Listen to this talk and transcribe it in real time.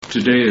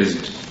Today is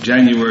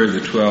January the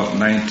 12th,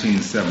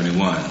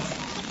 1971.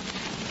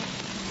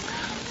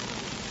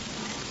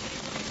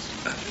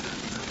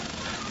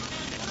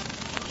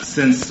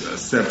 Since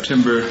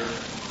September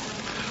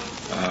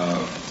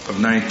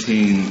of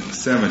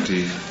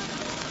 1970,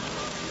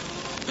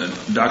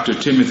 Dr.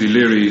 Timothy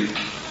Leary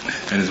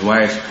and his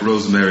wife,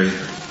 Rosemary,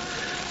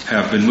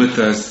 have been with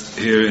us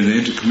here in the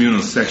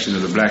intercommunal section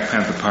of the Black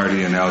Panther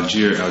Party in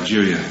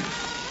Algeria.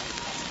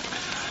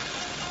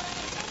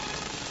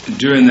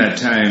 During that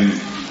time,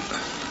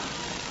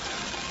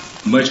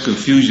 much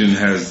confusion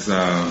has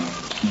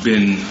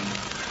been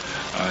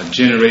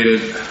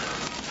generated,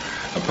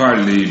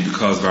 partly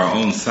because of our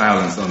own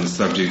silence on the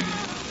subject,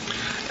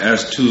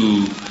 as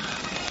to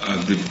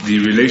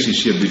the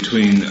relationship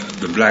between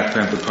the Black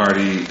Panther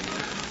Party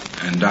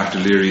and Dr.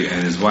 Leary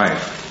and his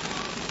wife.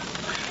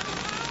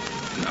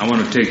 I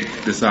want to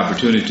take this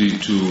opportunity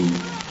to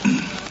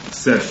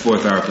set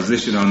forth our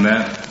position on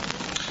that,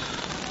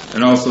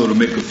 and also to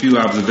make a few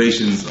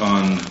observations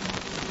on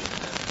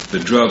the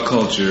drug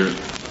culture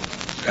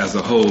as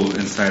a whole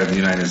inside of the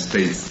United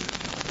States,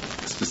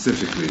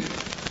 specifically,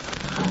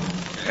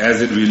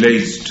 as it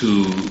relates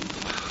to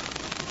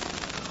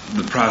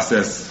the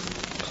process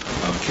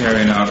of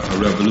carrying out a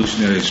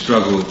revolutionary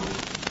struggle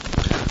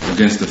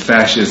against the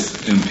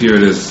fascist,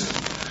 imperialist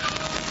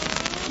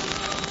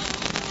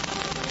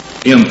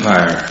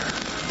empire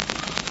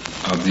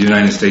of the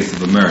United States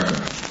of America.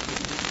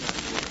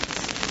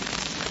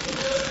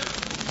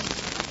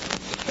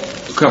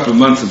 A couple of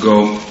months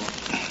ago,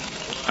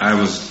 I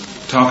was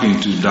talking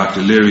to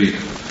Dr. Leary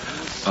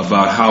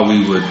about how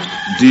we would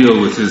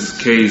deal with his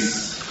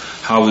case,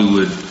 how we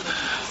would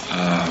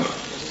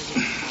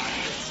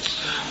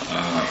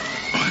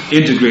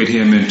integrate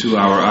him into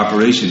our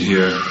operation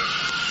here,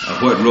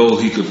 what role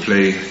he could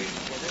play,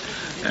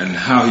 and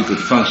how he could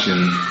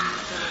function,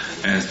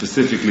 and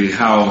specifically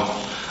how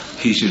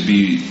he should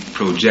be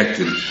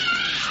projected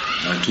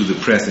to the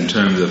press in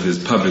terms of his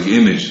public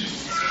image.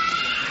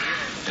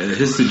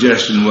 His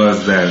suggestion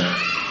was that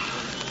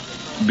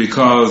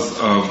because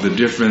of the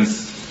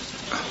difference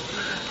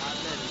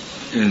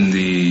in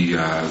the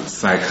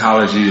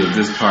psychology of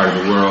this part of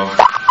the world,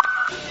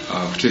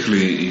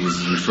 particularly he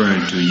was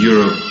referring to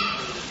Europe,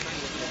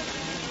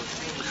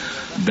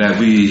 that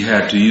we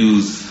had to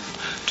use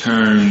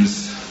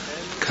terms,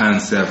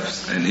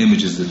 concepts, and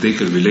images that they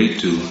could relate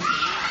to.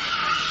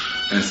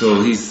 And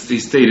so he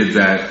stated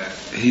that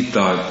he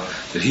thought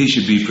that he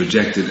should be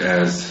projected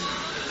as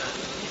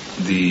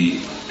the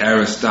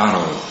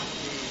Aristotle,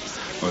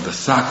 or the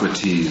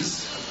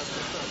Socrates,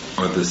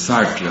 or the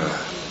Sartre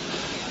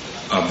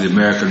of the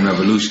American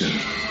Revolution.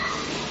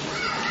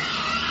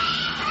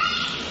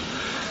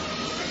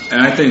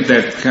 And I think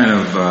that kind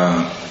of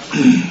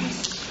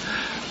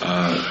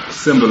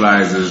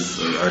symbolizes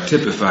or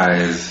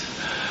typifies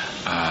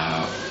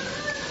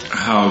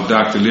how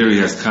Dr. Leary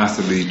has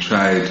constantly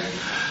tried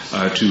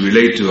to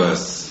relate to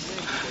us,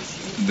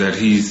 that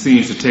he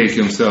seems to take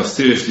himself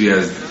seriously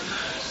as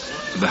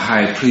the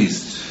high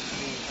priest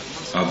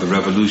of the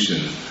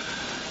revolution,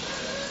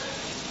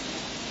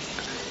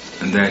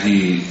 and that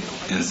he,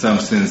 in some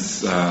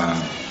sense,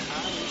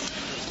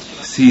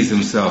 sees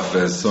himself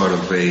as sort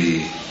of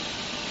a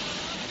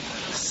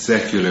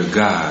secular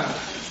God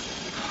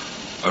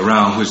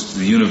around which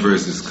the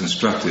universe is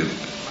constructed,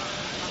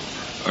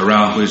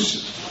 around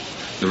which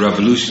the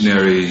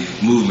revolutionary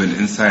movement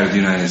inside of the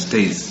United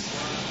States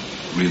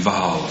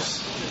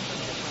revolves.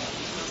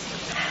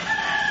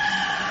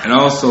 And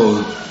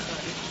also,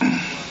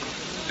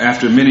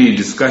 after many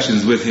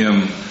discussions with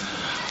him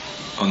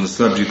on the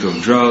subject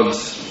of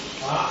drugs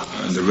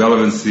and the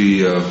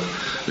relevancy of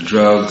the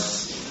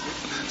drugs,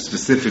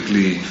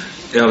 specifically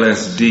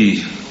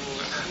LSD,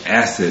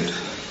 acid,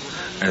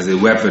 as a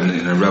weapon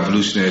in a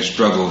revolutionary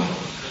struggle,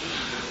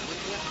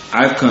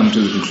 I've come to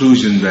the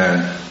conclusion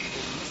that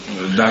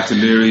Dr.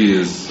 Leary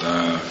is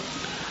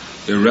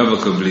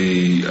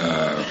irrevocably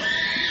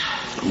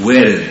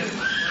wedded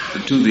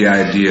to the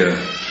idea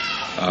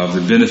of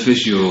the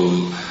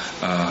beneficial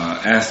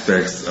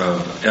aspects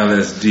of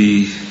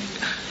LSD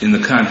in the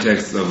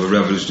context of a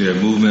revolutionary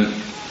movement,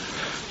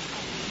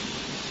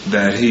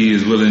 that he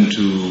is willing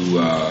to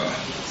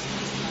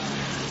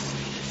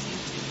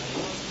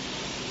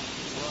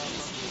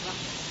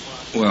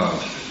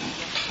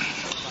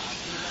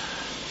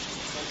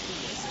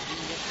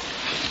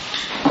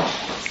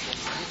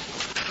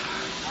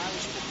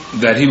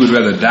that he would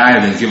rather die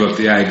than give up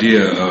the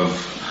idea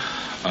of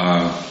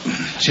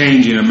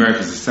changing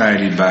American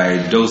society by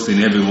dosing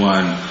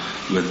everyone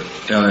with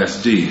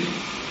LSD.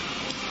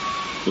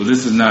 Well,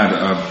 this is not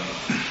a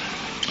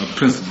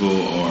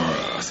principle or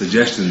a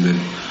suggestion that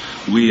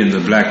we in the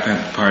Black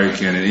Panther Party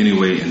can in any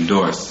way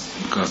endorse,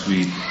 because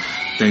we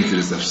think that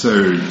it's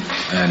absurd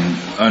and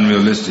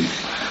unrealistic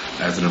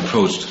as an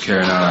approach to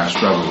carrying out our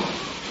struggle.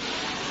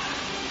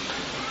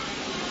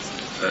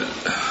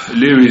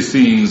 Leary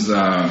seems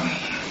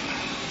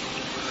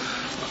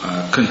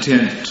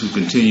content to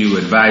continue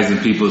advising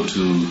people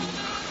to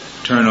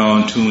turn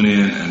on, tune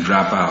in, and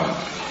drop out.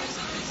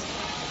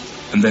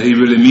 and that he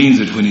really means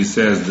it when he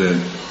says that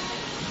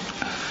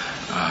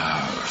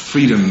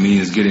freedom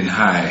means getting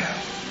high.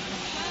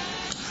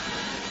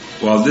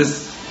 While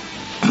this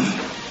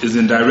is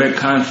in direct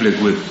conflict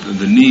with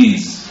the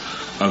needs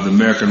of the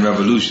American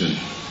Revolution,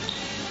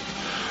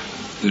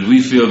 that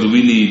we feel that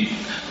we need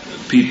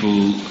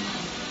people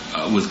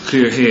with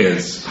clear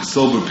heads,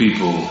 sober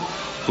people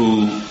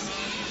who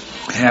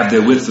have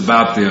their wits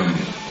about them,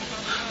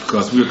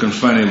 because we're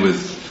confronted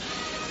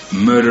with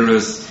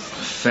murderous,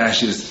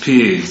 fascist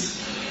pigs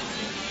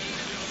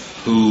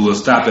who will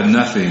stop at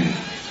nothing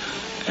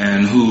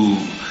and who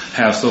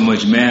have so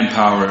much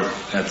manpower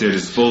at their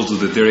disposal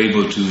that they're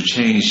able to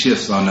change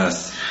shifts on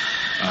us.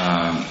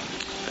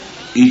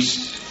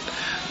 Each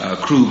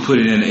crew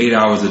putting in 8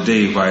 hours a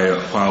day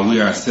while we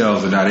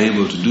ourselves are not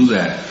able to do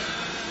that.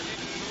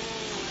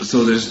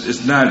 So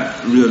it's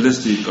not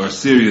realistic or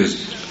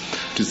serious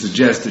to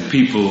suggest that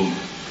people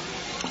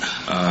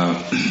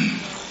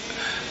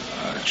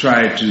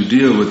try to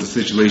deal with the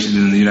situation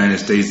in the United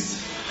States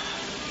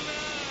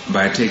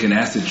by taking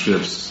acid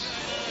trips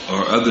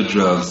or other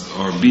drugs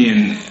or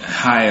being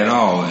high at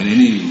all in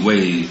any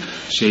way,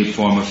 shape,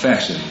 form, or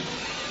fashion.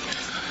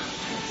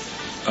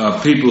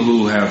 People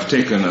who have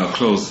taken a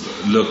close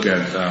look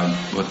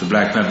at what the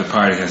Black Panther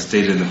Party has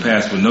stated in the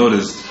past will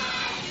notice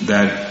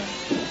that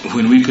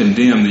when we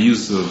condemn the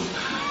use of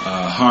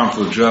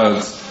harmful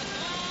drugs,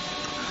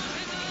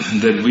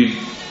 that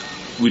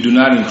we do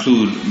not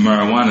include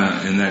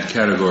marijuana in that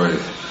category,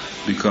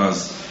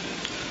 because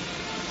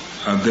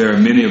there are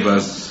many of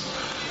us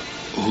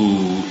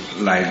who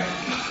like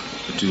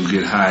to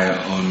get high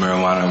on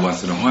marijuana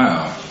once in a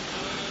while.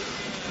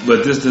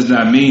 But this does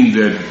not mean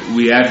that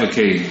we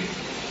advocate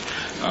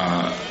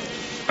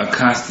a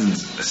constant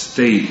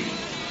state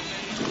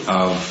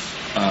of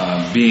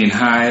being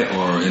high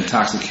or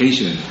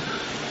intoxication.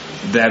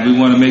 That we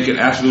want to make it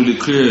absolutely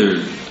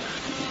clear,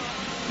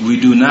 we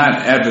do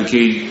not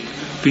advocate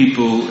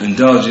people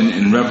indulging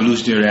in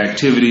revolutionary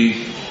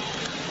activity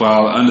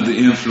while under the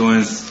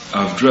influence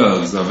of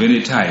drugs of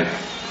any type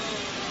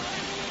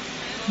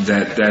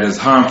that is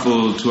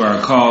harmful to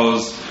our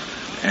cause,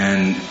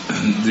 and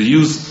the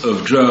use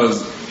of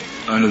drugs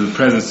under the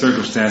present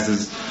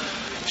circumstances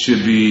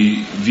should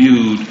be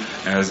viewed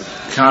as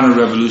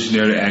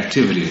counter-revolutionary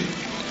activity.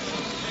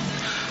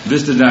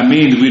 This does not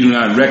mean that we do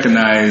not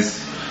recognize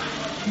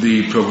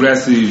the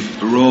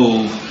progressive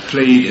role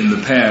played in the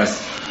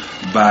past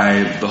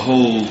by the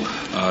whole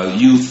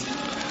youth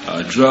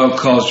drug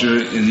culture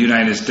in the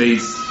United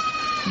States,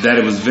 that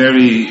it was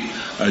very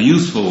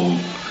useful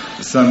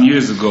some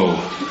years ago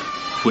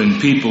when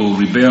people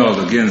rebelled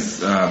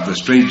against the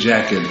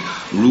straitjacket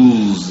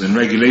rules and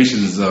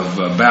regulations of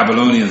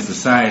Babylonian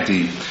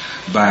society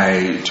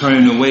by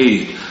turning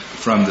away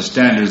from the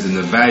standards and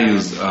the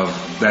values of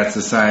that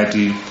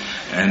society,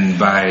 and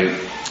by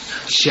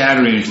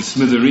shattering to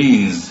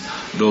smithereens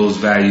those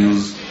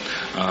values,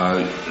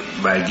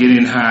 by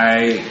getting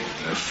high,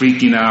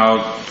 freaking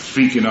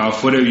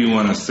off, whatever you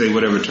want to say,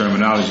 whatever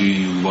terminology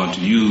you want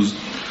to use,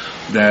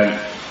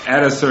 that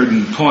at a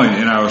certain point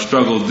in our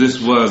struggle, this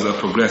was a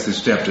progressive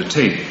step to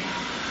take.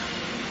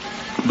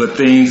 But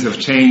things have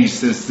changed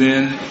since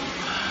then.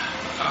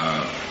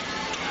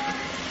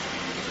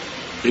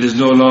 It is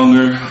no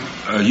longer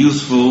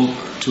useful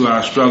to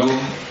our struggle,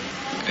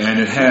 and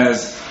it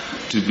has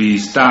to be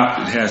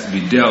stopped, it has to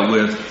be dealt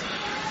with,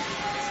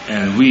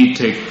 and we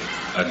take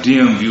a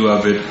dim view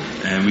of it,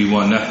 and we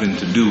want nothing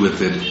to do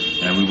with it,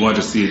 and we want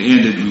to see it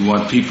ended. We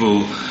want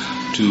people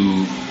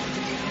to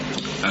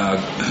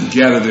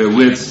gather their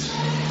wits,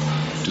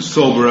 to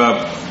sober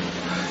up,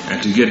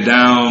 and to get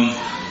down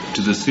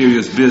to the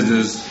serious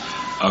business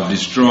of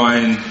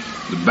destroying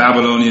the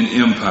Babylonian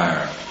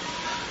Empire.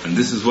 And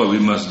this is what we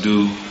must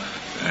do,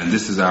 and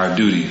this is our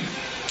duty.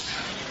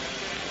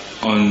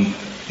 On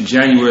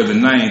January the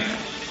 9th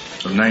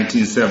of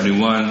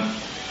 1971,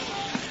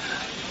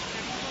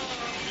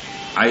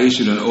 I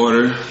issued an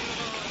order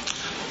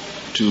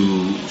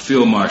to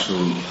Field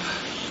Marshal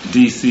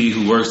D.C.,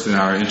 who works in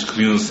our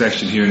intercommunal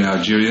section here in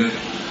Algeria,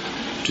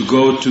 to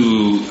go to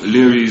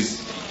Leary's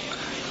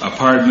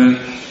apartment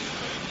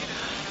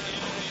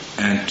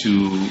and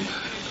to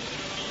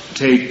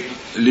take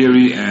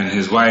Leary and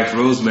his wife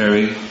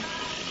Rosemary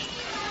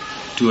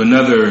to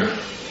another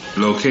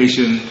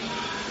location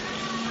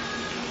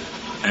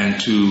and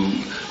to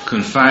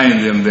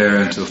confine them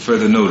there until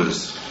further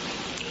notice.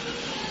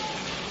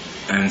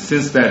 And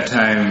since that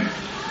time,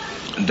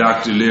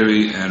 Dr.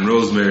 Leary and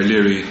Rosemary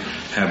Leary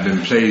have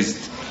been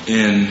placed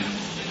in,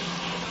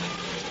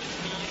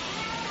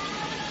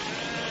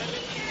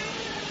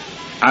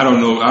 I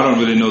don't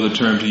really know the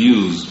term to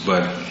use,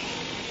 but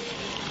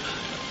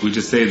we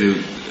just say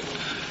that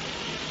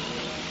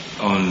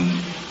on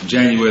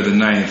January the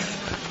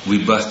 9th,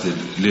 we busted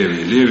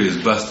Leary. Leary is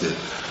busted.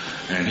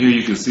 And here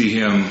you can see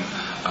him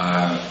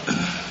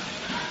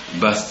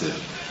busted,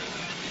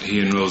 he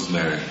and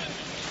Rosemary.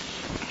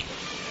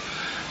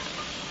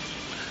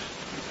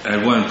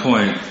 At one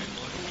point,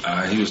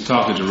 he was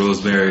talking to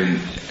Rosemary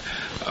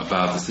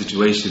about the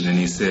situation, and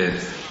he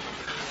said,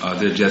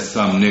 they're just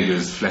some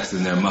niggers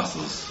flexing their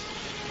muscles.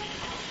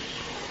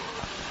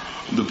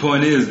 The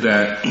point is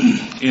that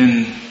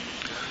in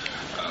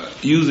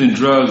using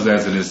drugs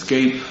as an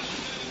escape,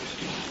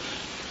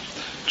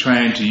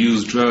 trying to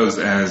use drugs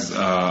as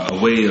a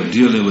way of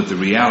dealing with the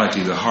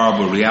reality, the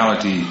horrible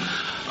reality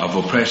of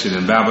oppression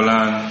in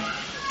Babylon,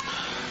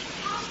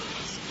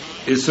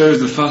 it serves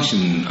the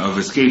function of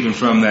escaping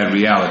from that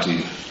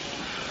reality,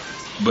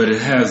 but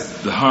it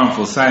has the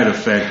harmful side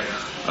effect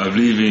of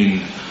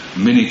leaving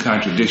many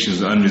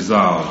contradictions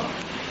unresolved.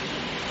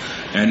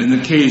 And in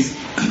the case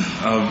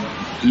of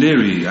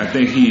Leary, I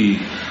think he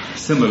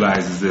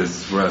symbolizes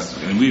this for us,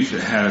 and we've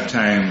had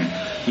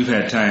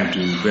time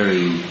to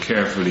very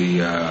carefully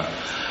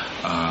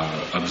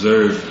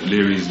observe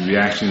Leary's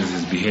reactions,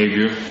 his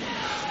behavior,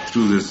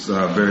 through this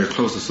very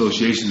close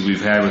associations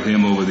we've had with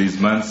him over these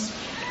months.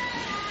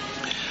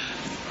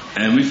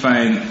 And we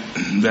find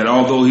that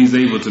although he's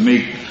able to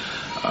make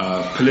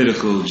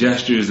political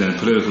gestures and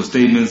political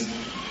statements,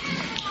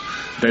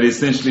 that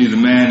essentially the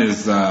man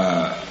is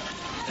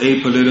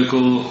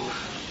apolitical,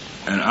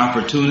 an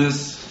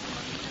opportunist,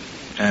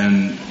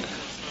 and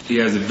he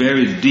has a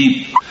very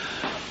deep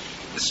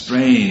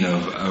strain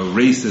of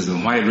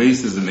racism, white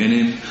racism in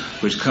him,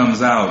 which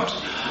comes out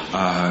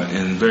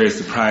in very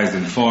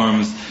surprising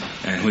forms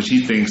and which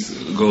he thinks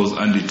goes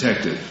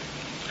undetected.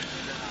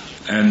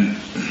 And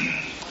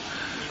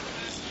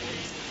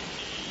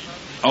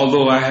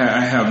although I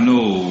have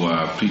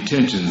no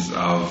pretensions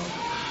of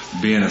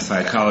being a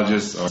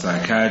psychologist or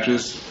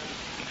psychiatrist,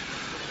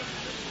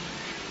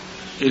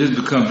 it has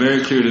become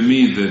very clear to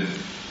me that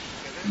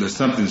there's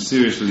something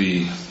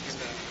seriously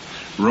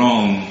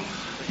wrong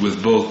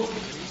with both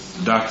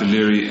Dr.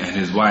 Leary and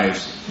his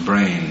wife's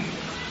brain.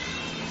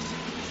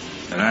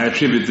 And I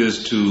attribute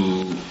this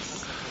to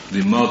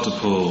the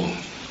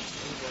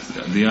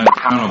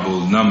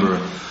uncountable number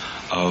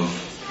of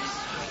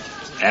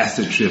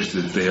acid trips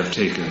that they have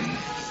taken.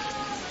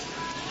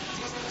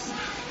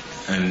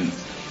 And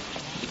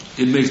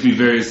it makes me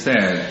very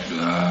sad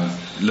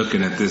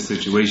looking at this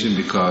situation,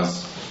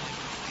 because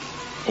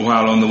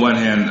while on the one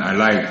hand I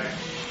like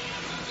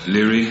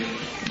Leary,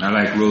 I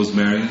like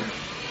Rosemary,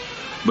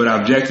 but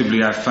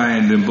objectively I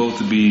find them both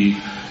to be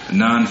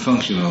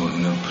non-functional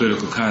in a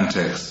political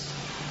context,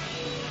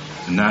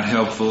 not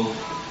helpful,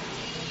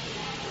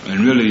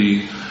 and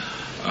really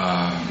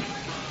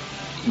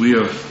we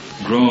have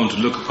grown to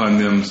look upon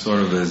them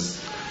sort of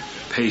as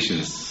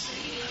patients,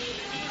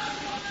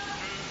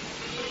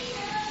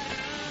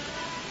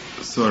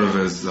 sort of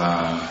as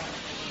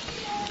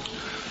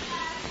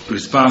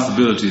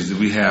responsibilities that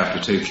we have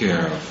to take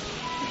care of.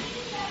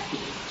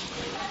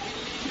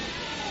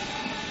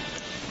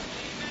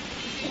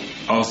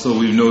 Also,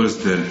 we've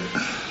noticed that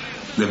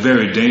they're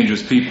very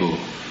dangerous people,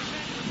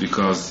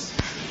 because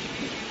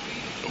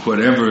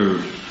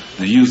whatever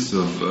the use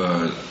of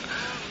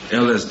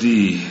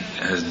LSD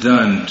has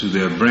done to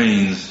their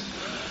brains,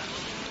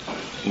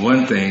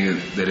 one thing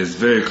that is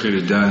very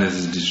clearly done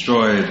is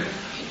destroyed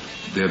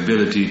their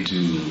ability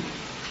to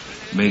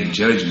make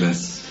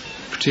judgments,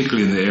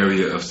 particularly in the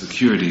area of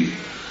security,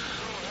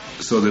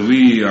 so that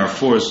we are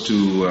forced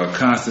to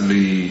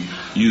constantly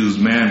use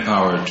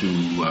manpower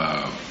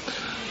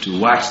to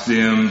watch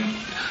them.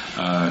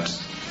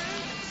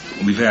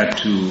 We've had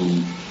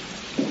to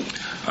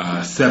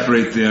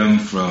separate them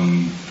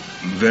from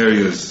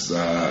various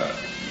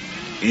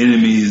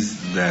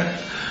enemies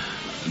that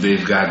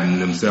they've gotten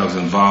themselves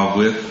involved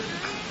with.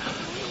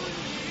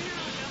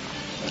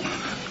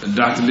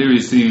 Dr.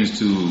 Leary seems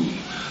to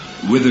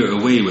wither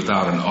away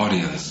without an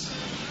audience.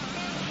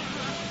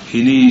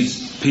 He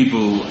needs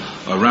people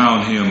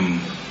around him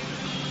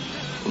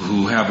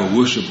who have a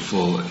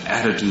worshipful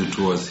attitude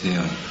towards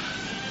him.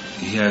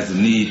 He has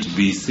the need to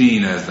be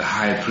seen as the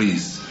high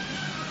priest,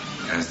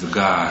 as the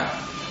God.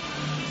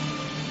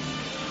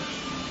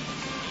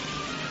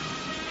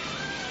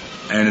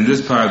 And in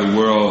this part of the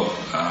world,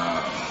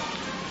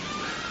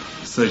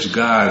 such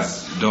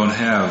gods don't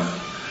have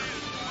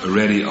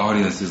ready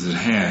audiences at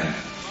hand.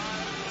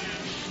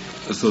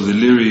 So the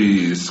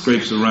Leary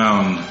scrapes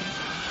around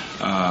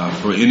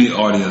for any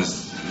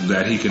audience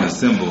that he can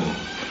assemble,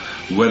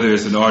 whether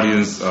it's an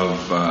audience of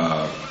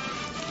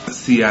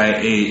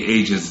CIA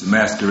agents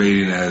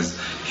masquerading as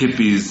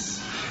hippies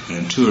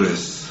and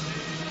tourists,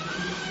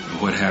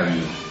 what have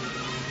you.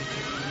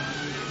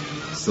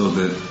 So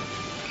that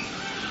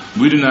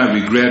we do not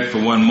regret for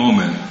one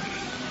moment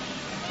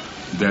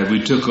that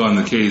we took on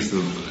the case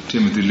of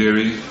Timothy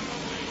Leary.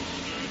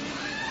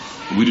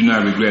 We do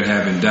not regret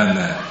having done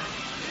that.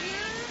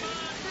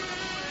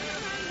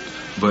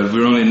 But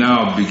we're only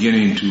now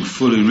beginning to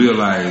fully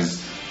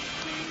realize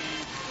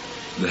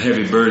the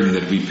heavy burden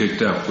that we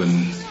picked up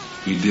when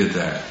we did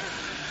that.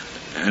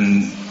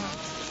 And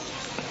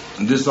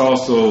this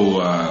also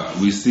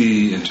we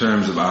see in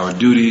terms of our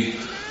duty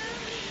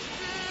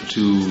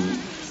to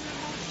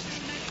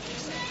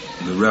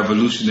the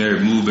revolutionary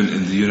movement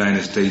in the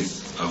United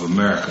States of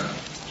America,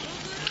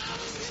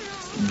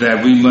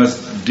 that we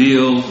must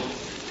deal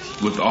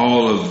with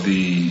all of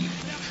the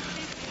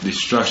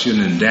destruction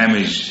and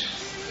damage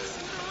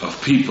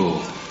of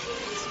people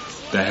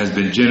that has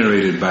been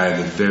generated by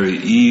the very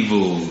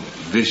evil,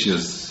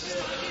 vicious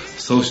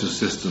social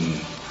system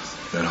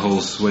that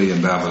holds sway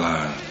in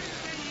Babylon.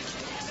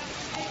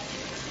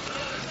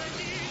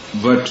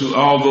 But to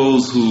all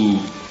those who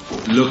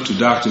look to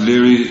Dr.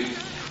 Leary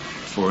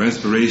for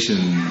inspiration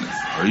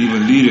or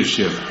even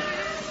leadership,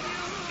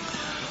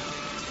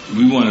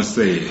 we want to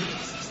say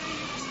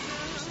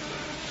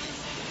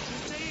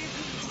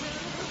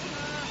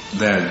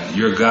that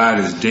your God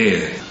is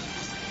dead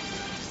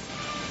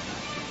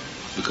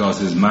because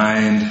his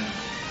mind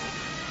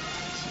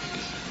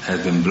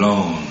has been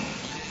blown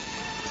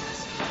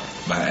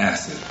by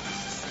acid.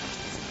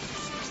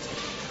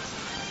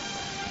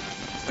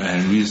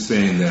 And we're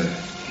saying that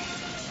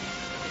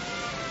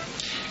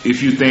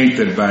if you think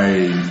that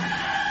by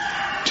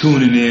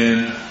tuning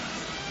in,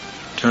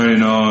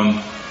 turning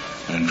on,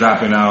 and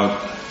dropping out,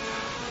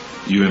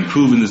 you're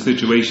improving the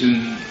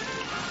situation,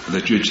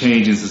 that you're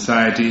changing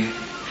society,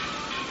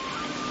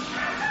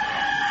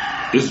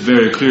 it's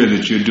very clear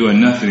that you're doing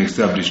nothing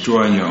except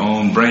destroying your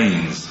own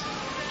brains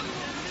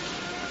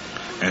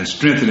and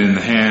strengthening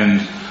the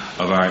hand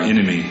of our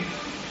enemy.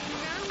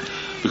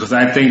 Because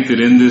I think that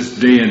in this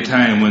day and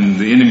time when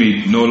the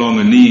enemy no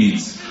longer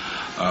needs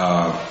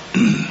our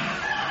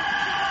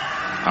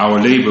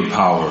labor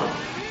power,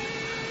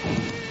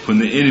 when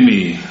the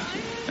enemy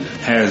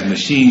has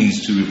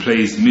machines to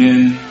replace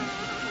men,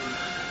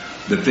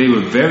 that they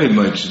would very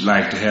much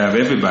like to have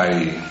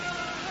everybody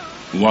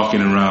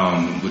walking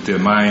around with their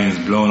minds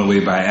blown away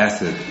by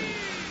acid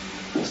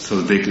so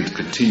that they could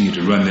continue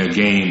to run their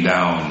game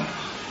down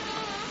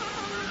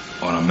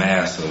on a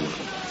mass of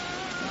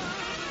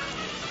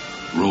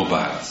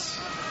robots.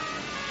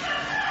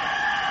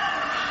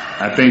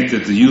 I think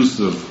that the use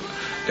of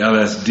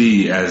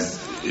LSD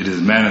as it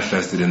is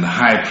manifested in the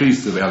high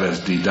priest of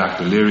LSD,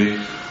 Dr. Leary,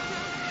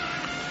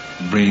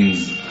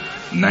 brings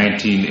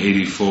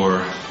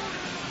 1984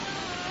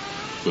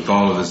 with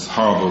all of its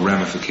horrible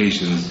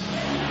ramifications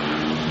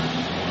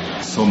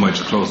so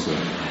much closer.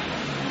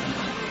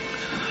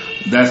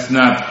 That's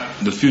not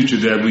the future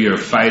that we are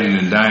fighting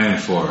and dying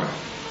for.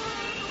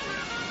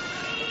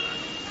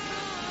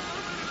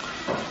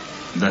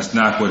 That's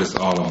not what it's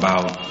all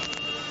about.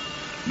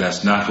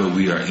 That's not what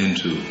we are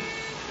into.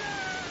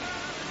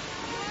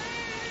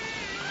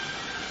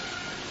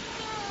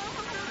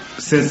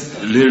 Since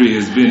Leary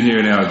has been here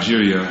in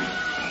Algeria,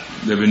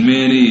 there have been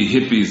many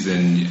hippies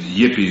and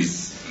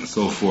yippies and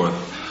so forth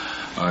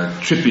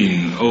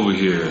tripping over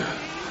here,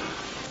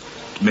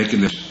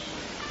 making them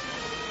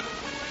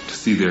to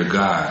see their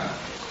God.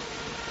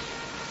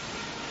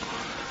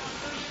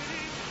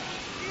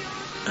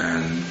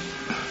 And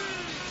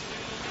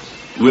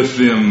with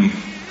them,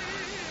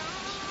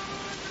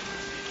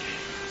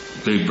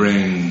 they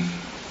bring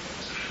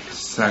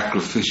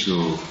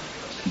sacrificial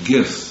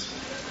gifts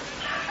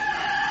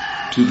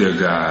to their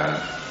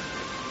God.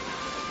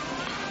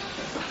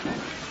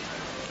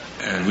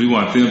 And we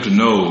want them to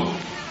know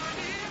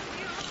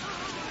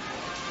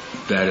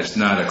that it's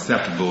not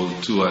acceptable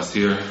to us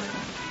here.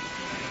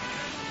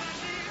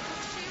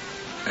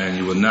 And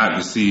you will not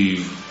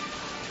receive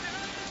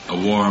a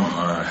warm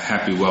or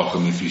happy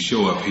welcome if you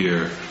show up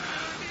here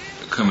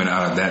coming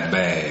out of that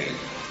bag.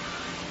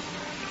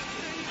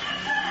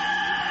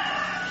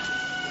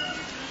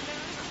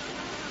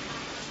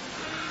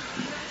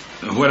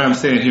 And what I'm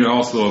saying here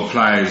also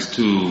applies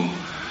to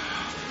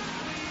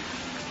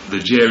the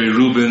Jerry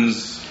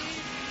Rubins,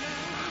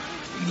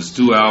 the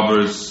Stu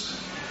Alberts,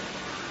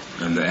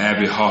 and the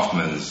Abby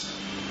Hoffmans,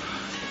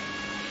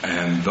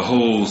 and the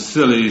whole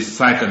silly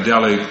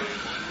psychedelic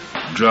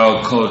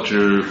drug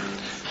culture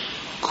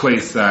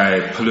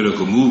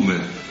quasi-political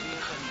movement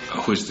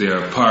of which they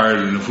are a part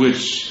and of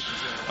which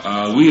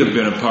we have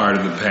been a part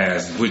in the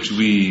past, which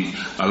we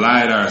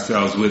allied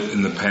ourselves with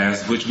in the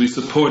past, which we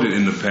supported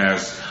in the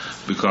past,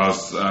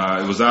 because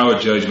it was our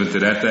judgment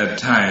that at that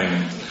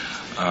time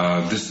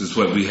this is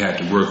what we had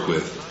to work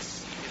with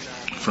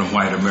from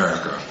white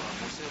America.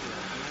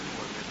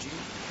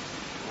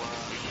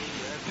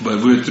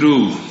 But we're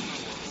through.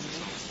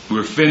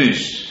 We're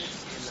finished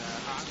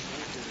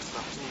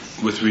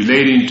with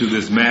relating to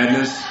this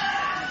madness.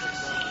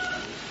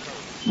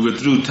 We're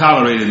through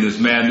tolerating this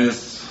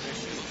madness.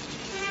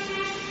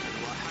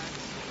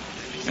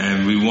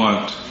 And we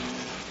want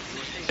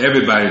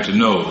everybody to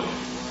know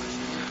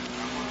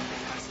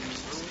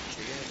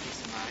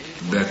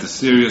that the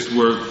serious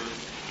work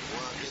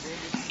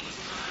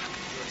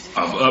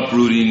of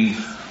uprooting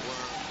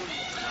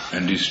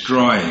and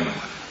destroying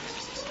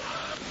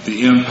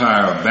the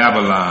empire of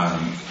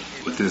Babylon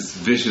with this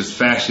vicious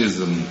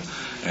fascism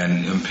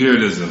and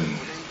imperialism,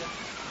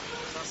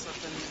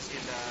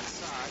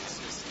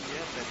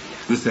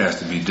 this has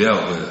to be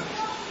dealt with.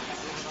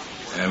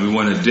 And we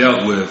want it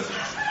dealt with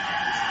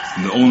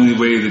in the only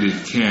way that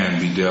it can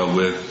be dealt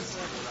with,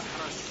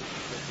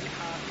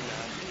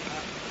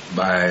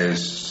 by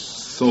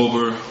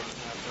sober,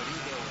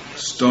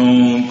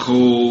 stone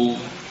cold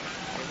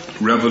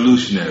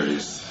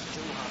revolutionaries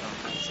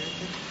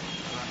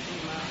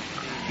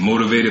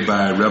motivated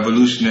by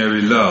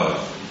revolutionary love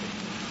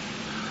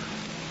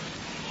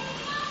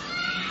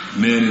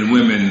men and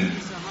women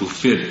who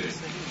fit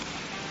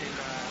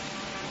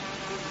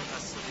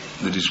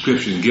the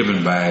description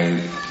given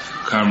by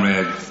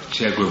Comrade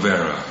Che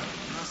Guevara.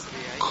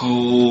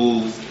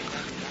 Cold,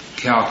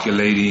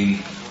 calculating,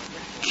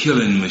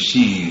 killing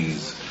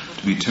machines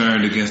to be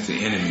turned against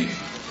the enemy.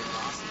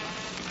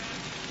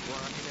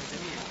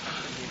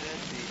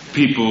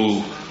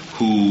 People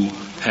who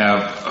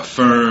have a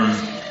firm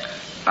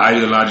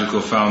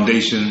ideological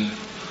foundation,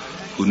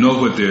 who know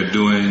what they're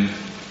doing,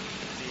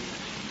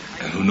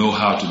 and who know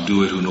how to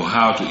do it, who know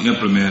how to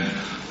implement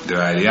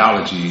their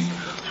ideology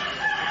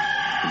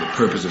for the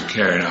purpose of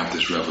carrying out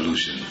this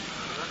revolution.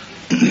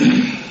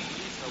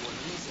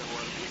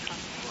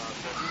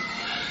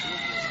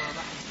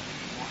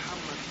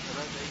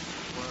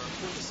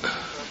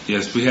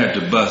 Yes, we had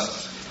to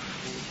bust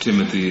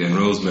Timothy and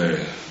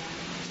Rosemary.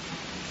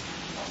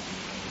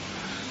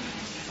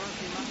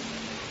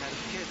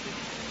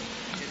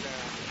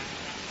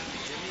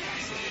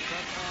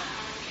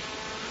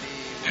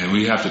 And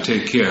we have to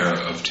take care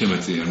of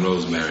Timothy and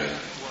Rosemary.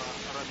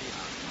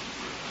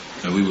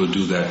 And we will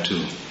do that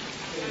too.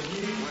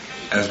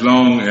 As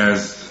long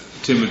as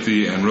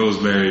Timothy and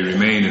Rosemary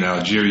remain in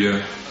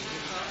Algeria,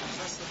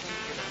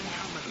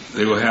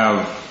 they will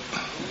have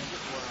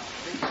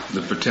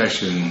the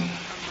protection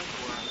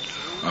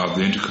of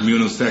the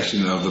intercommunal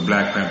section of the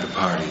Black Panther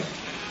Party.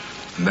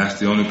 And that's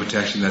the only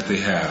protection that they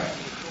have.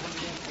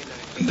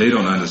 And they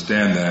don't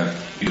understand that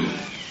either.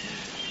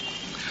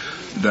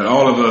 That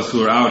all of us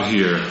who are out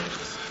here,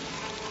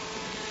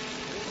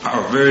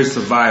 our very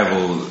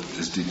survival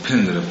is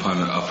dependent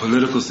upon a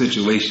political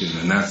situation,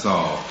 and that's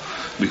all.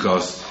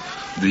 Because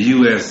the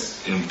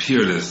U.S.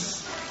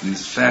 imperialists,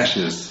 these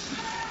fascists,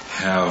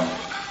 have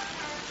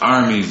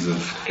armies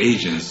of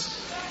agents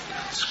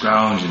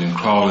scrounging and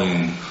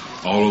crawling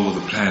all over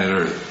the planet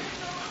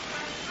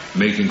Earth,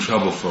 making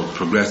trouble for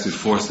progressive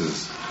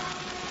forces.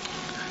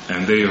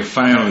 And they are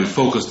finally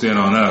focused in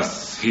on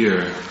us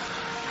here,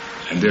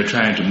 and they're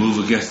trying to move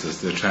against us.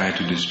 They're trying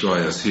to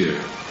destroy us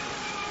here.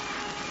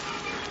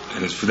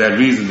 And it's for that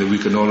reason that we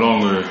can no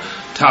longer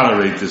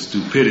tolerate the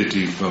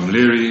stupidity from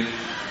Leary.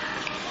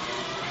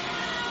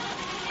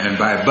 And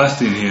by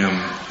busting him,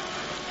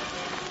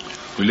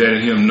 we're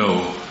letting him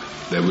know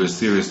that we're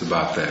serious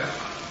about that.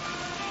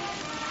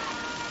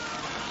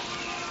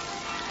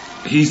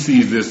 He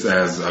sees this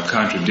as a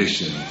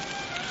contradiction.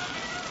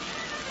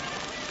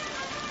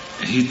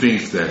 He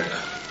thinks that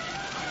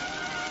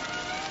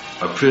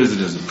a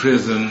prison is a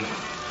prison,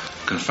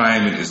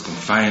 confinement is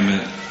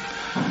confinement.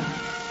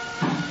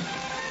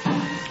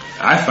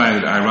 I find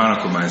it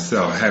ironical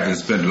myself, having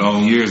spent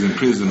long years in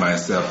prison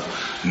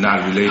myself,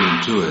 not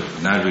relating to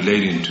it, not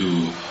relating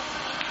to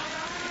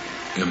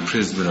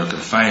imprisonment or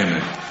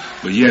confinement,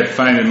 but yet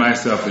finding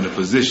myself in a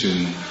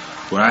position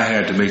where I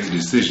had to make the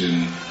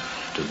decision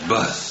to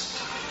bust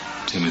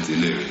Timothy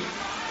Leary.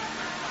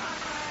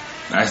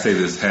 I say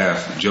this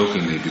half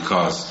jokingly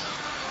because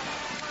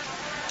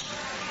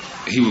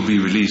he will be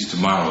released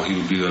tomorrow. He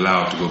will be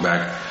allowed to go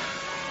back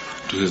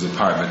to his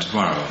apartment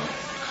tomorrow.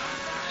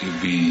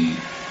 He'll be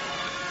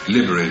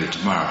liberated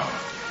tomorrow.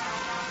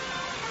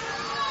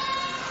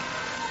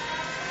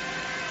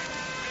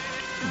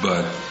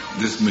 But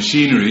this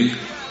machinery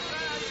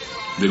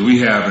that we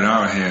have in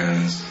our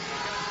hands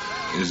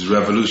is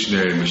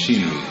revolutionary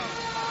machinery.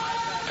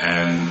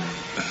 And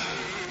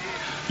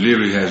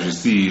Leary has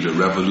received a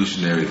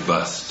revolutionary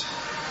bust.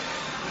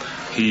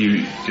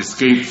 He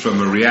escaped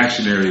from a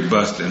reactionary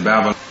bust in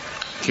Babylon,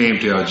 came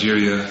to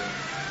Algeria,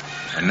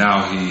 and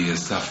now he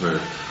has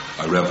suffered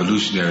a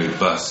revolutionary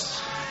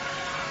bust.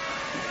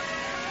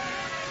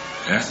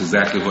 And that's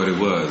exactly what it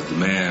was. The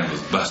man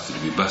was busted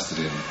to be busted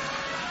in.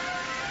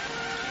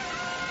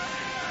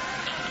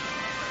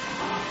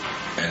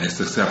 And it's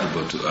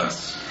acceptable to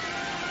us.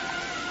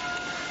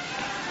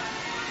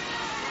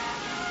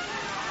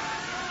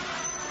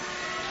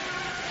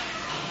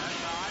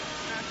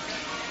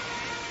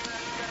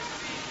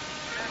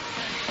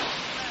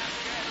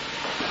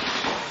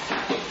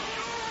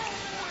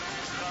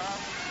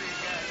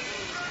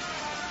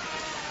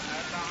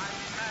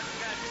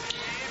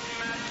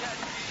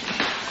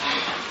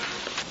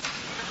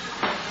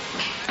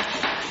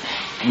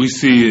 We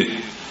see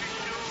it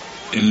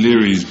in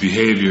Leary's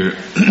behavior,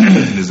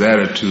 his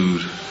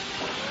attitude,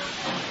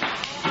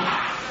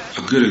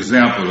 a good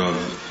example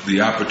of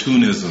the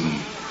opportunism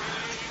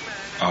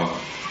of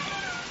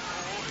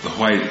the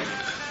white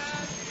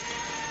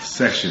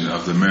section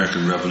of the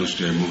American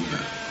Revolutionary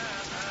Movement.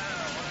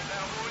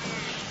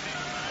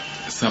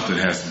 Something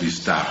has to be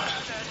stopped.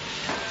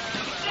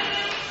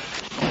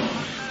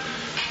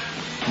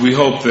 We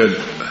hope that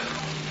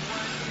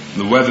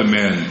the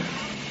weathermen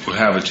will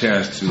have a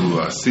chance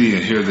to see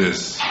and hear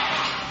this.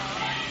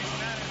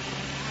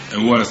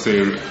 And we want to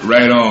say,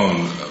 right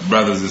on,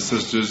 brothers and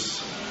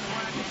sisters,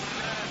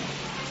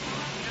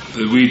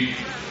 that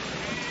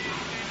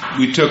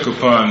we took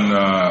upon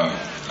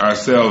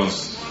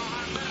ourselves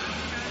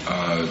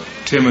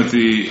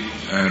Timothy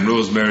and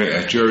Rosemary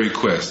at your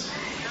request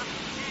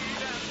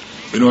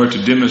in order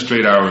to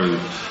demonstrate our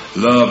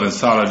love and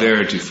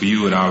solidarity for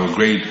you in our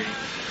great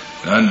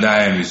an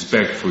undying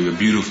respect for your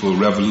beautiful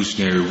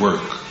revolutionary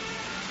work.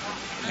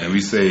 And we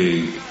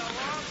say,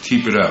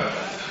 keep it up.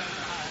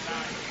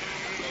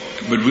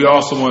 But we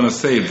also want to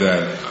say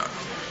that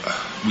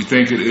we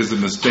think it is a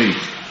mistake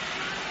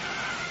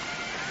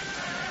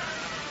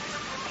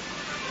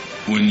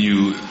when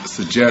you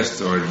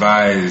suggest or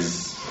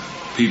advise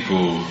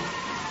people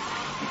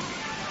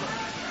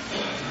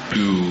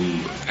to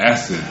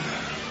acid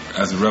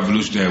as a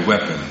revolutionary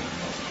weapon.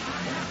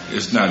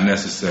 It's not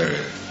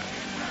necessary.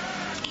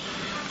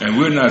 And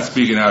we're not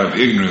speaking out of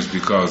ignorance,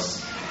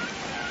 because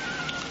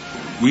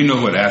we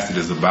know what acid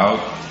is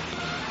about.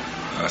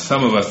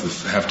 Some of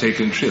us have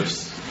taken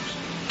trips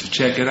to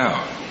check it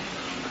out,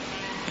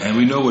 and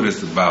we know what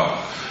it's about.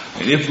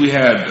 And if we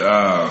had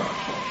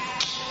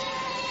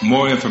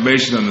more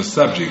information on the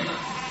subject,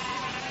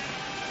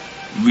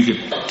 we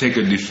could take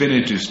a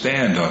definitive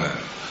stand on it.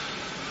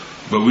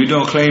 But we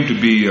don't claim to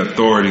be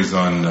authorities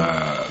on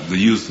the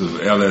use of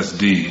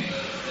LSD.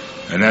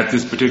 And at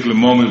this particular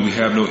moment, we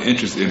have no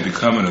interest in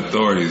becoming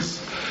authorities.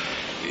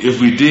 If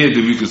we did,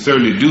 then we could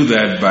certainly do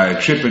that by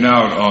tripping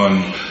out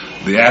on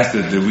the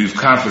acid that we've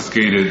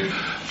confiscated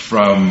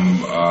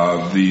from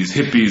these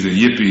hippies and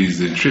yippies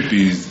and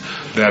trippies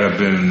that have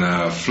been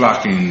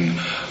flocking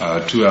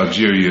to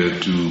Algeria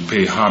to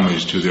pay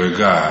homage to their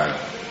god,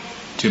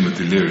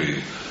 Timothy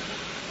Leary.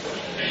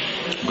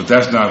 But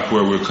that's not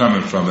where we're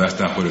coming from. That's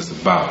not what it's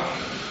about.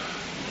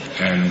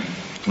 And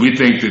we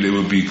think that it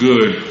would be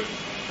good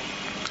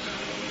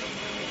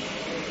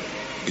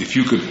if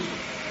you could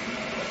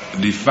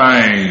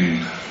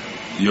define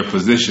your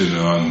position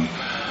on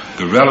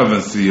the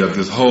relevancy of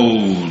this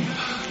whole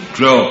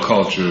drug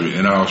culture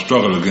in our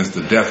struggle against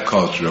the death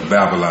culture of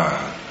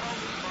Babylon.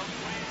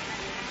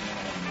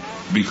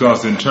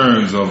 Because in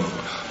terms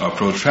of a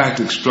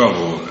protracted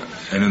struggle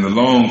and in the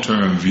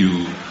long-term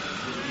view,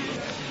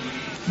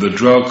 the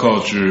drug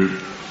culture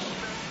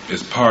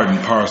is part and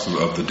parcel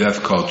of the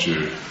death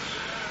culture,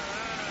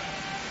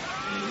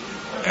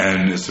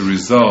 and it's a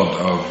result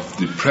of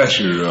the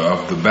pressure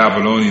of the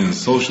Babylonian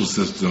social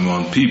system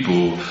on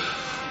people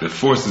that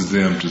forces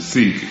them to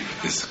seek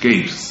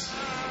escapes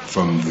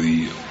from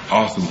the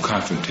awesome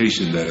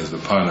confrontation that is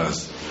upon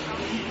us